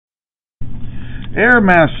Air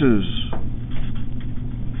masses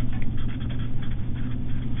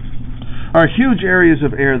are huge areas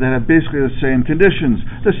of air that have basically the same conditions,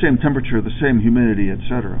 the same temperature, the same humidity,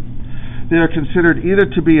 etc. They are considered either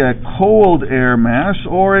to be a cold air mass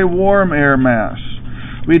or a warm air mass.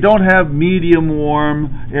 We don't have medium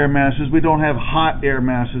warm air masses, we don't have hot air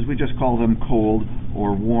masses, we just call them cold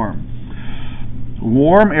or warm.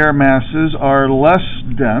 Warm air masses are less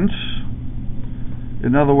dense.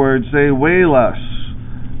 In other words, they weigh less.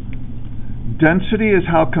 Density is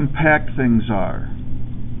how compact things are.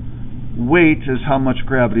 Weight is how much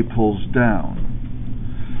gravity pulls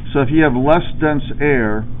down. So if you have less dense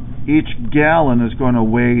air, each gallon is going to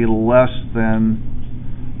weigh less than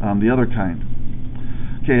the other kind.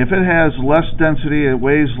 Okay, if it has less density, it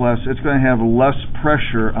weighs less, it's going to have less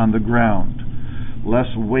pressure on the ground,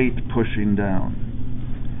 less weight pushing down.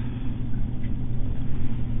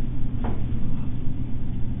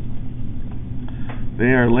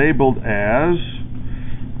 They are labeled as,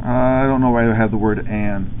 I don't know why I have the word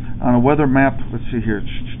 "and." On a weather map, let's see here.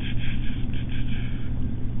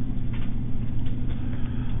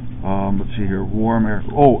 Let's see here, warm air.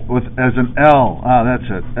 Oh, as an L. That's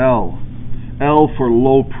it, L. L for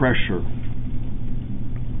low pressure.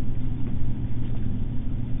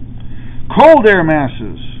 Cold air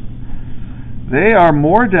masses. They are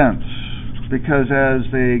more dense because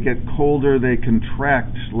as they get colder, they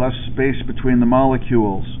contract, less space between the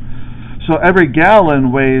molecules. So every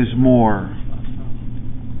gallon weighs more.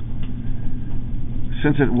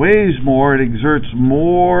 Since it weighs more, it exerts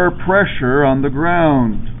more pressure on the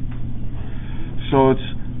ground. So it's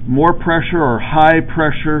more pressure or high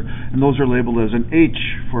pressure, and those are labeled as an H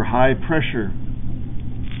for high pressure.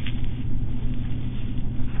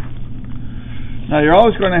 Now you're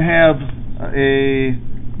always going to have a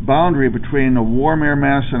boundary between a warm air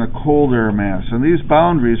mass and a cold air mass, and these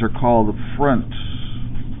boundaries are called fronts.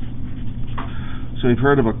 So you've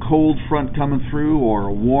heard of a cold front coming through or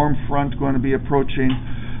a warm front going to be approaching.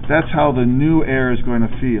 That's how the new air is going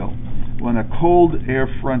to feel. When a cold air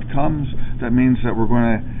front comes, that means that we're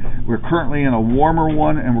currently in a warmer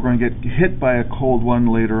one and we're going to get hit by a cold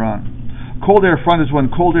one later on. Cold air front is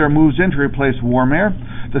when cold air moves in to replace warm air.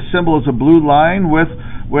 The symbol is a blue line with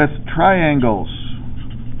triangles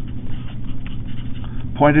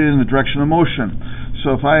pointed in the direction of motion.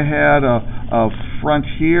 So if I had a front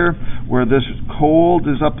here where this cold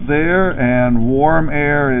is up there and warm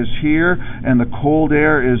air is here and the cold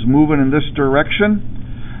air is moving in this direction,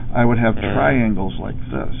 I would have triangles like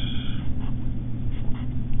this.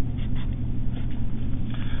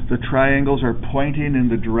 The triangles are pointing in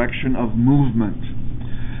the direction of movement.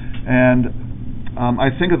 And I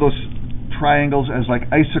think of those triangles as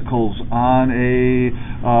like icicles on a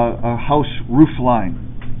house roof line,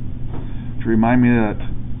 to remind me that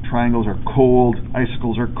triangles are cold,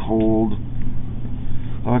 icicles are cold.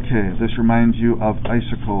 Okay, this reminds you of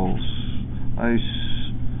icicles.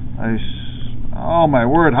 Oh my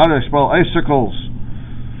word, how do I spell icicles?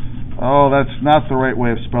 Oh, that's not the right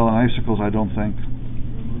way of spelling icicles, I don't think.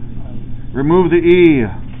 Remove the E.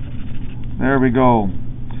 There we go.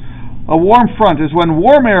 A warm front is when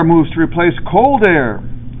warm air moves to replace cold air.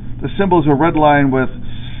 The symbol is a red line with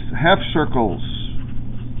half circles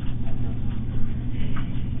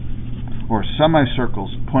or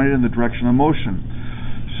semicircles pointed in the direction of motion.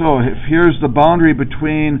 So if here's the boundary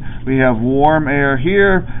between, we have warm air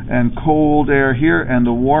here and cold air here, and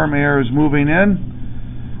the warm air is moving in,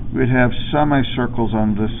 we'd have semicircles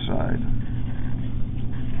on this side.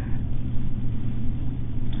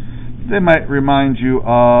 They might remind you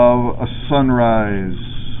of a sunrise.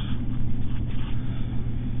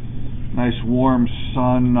 Nice warm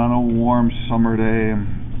sun on a warm summer day.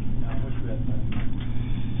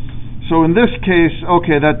 So in this case,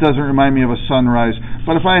 okay, that doesn't remind me of a sunrise.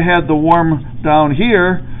 But if I had the warm down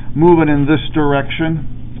here moving in this direction,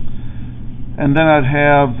 and then I'd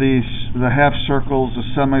have the half circles, the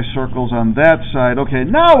semicircles on that side. Okay,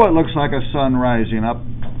 now it looks like a sun rising up.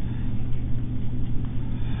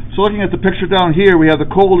 So looking at the picture down here, we have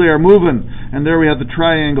the cold air moving, and there we have the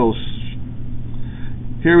triangles.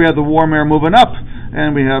 Here we have the warm air moving up,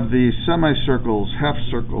 and we have the semicircles, half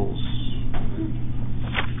circles.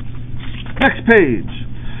 Next page.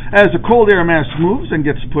 As the cold air mass moves and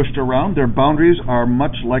gets pushed around, their boundaries are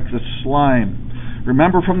much like the slime.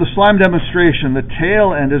 Remember from the slime demonstration, the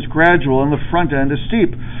tail end is gradual and the front end is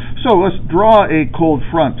steep. So let's draw a cold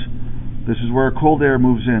front. This is where cold air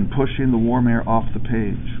moves in, pushing the warm air off the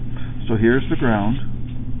page. So here's the ground.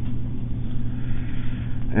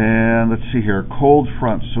 And let's see here, cold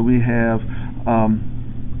front. So we have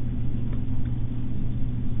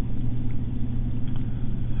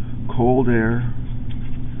cold air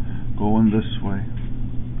going this way,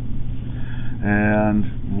 and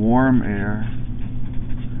warm air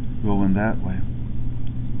going that way.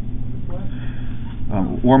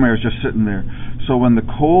 Warm air is just sitting there. So when the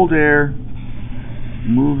cold air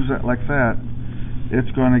moves like that, it's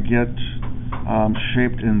going to get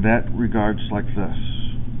shaped in that regards like this.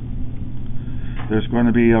 There's going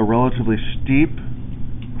to be a relatively steep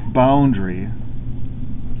boundary,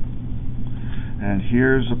 and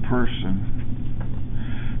here's a person.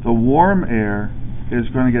 The warm air is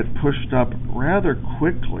going to get pushed up rather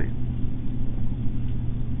quickly.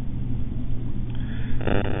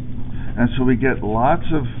 And so we get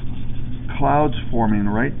lots of clouds forming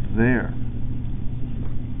right there.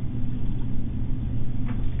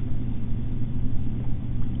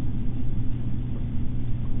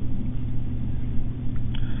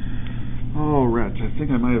 Oh, rats, I think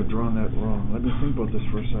I might have drawn that wrong. Let me think about this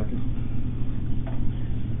for a second.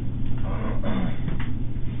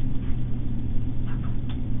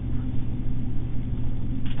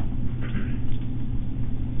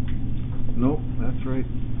 Nope, that's right.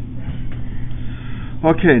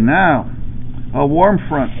 Okay, now, a warm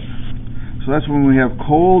front. So that's when we have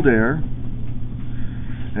cold air,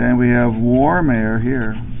 and we have warm air here.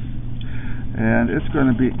 And it's going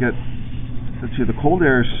to let's see, the cold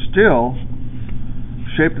air is still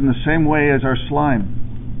shaped in the same way as our slime.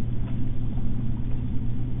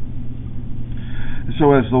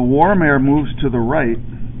 So as the warm air moves to the right,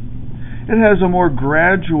 it has a more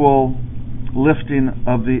gradual lifting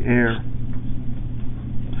of the air.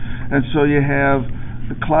 And so you have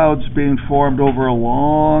the clouds being formed over a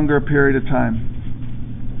longer period of time.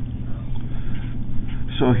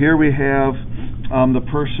 So here we have the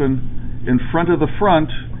person in front of the front.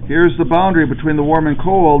 Here's the boundary between the warm and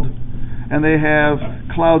cold, and they have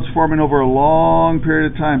clouds forming over a long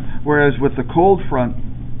period of time, whereas with the cold front,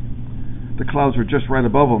 the clouds are just right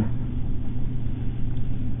above them.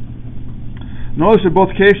 Notice in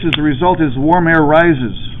both cases the result is warm air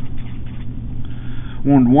rises.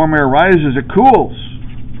 When warm air rises, it cools.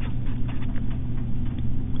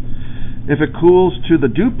 If it cools to the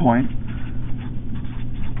dew point,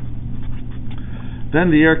 then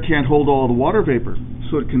the air can't hold all the water vapor,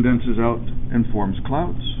 so it condenses out and forms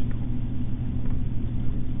clouds.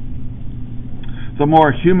 The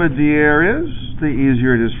more humid the air is, the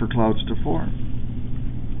easier it is for clouds to form.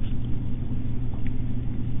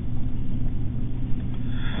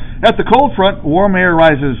 At the cold front, warm air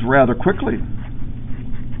rises rather quickly.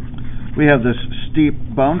 We have this steep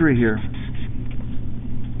boundary here.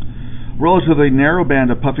 Relatively narrow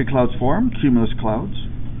band of puffy clouds form, cumulus clouds.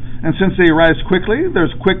 And since they rise quickly,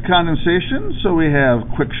 there's quick condensation, so we have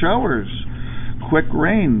quick showers, quick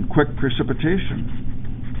rain, quick precipitation.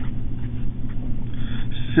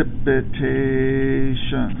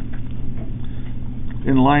 Precipitation.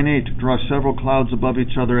 In line 8, draw several clouds above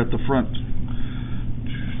each other at the front.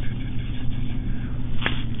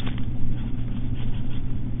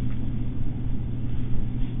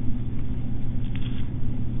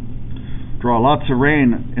 Draw lots of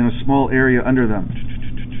rain in a small area under them.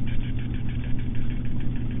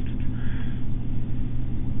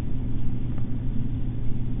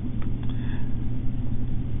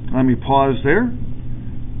 Let me pause there.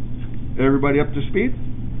 Everybody up to speed?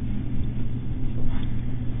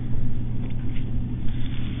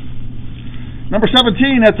 Number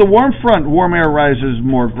 17, at the warm front, warm air rises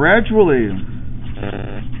more gradually.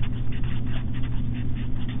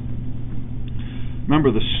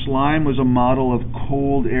 Remember, the slime was a model of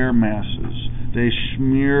cold air masses. They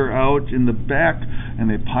smear out in the back and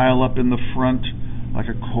they pile up in the front like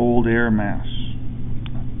a cold air mass.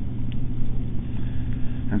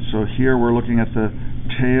 And so here we're looking at the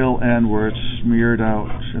tail end where it's smeared out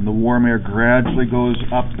and the warm air gradually goes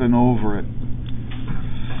up and over it.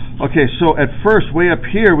 Okay, so at first, way up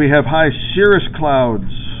here, we have high cirrus clouds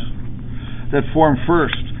that form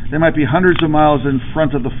first. They might be hundreds of miles in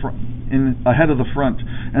front of the ahead of the front.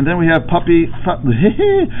 And then we have puffy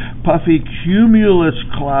cumulus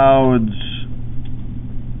clouds.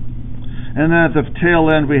 And then at the tail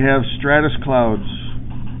end we have stratus clouds.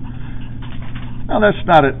 Now that's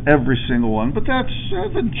not at every single one, but that's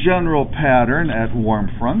the general pattern at warm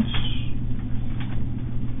fronts.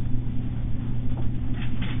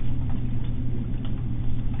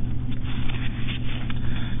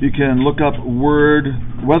 You can look up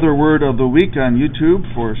weather word of the week on YouTube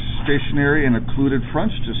for stationary and occluded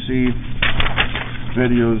fronts to see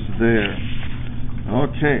videos there.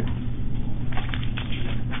 Okay.